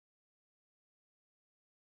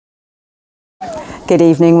Good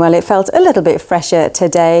evening. Well, it felt a little bit fresher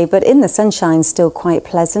today, but in the sunshine still quite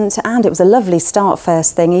pleasant, and it was a lovely start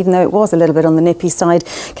first thing, even though it was a little bit on the nippy side,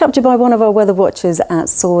 captured by one of our weather watchers at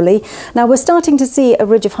Sawley. Now we're starting to see a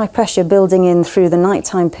ridge of high pressure building in through the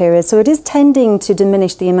nighttime period, so it is tending to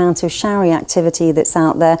diminish the amount of showery activity that's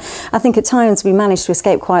out there. I think at times we managed to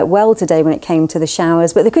escape quite well today when it came to the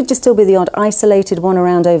showers, but there could just still be the odd isolated one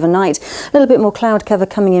around overnight. A little bit more cloud cover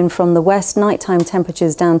coming in from the west, nighttime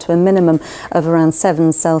temperatures down to a minimum of around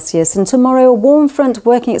 7 Celsius. And tomorrow, a warm front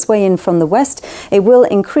working its way in from the west. It will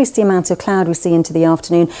increase the amount of cloud we see into the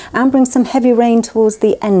afternoon and bring some heavy rain towards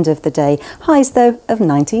the end of the day. Highs, though, of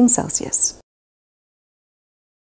 19 Celsius.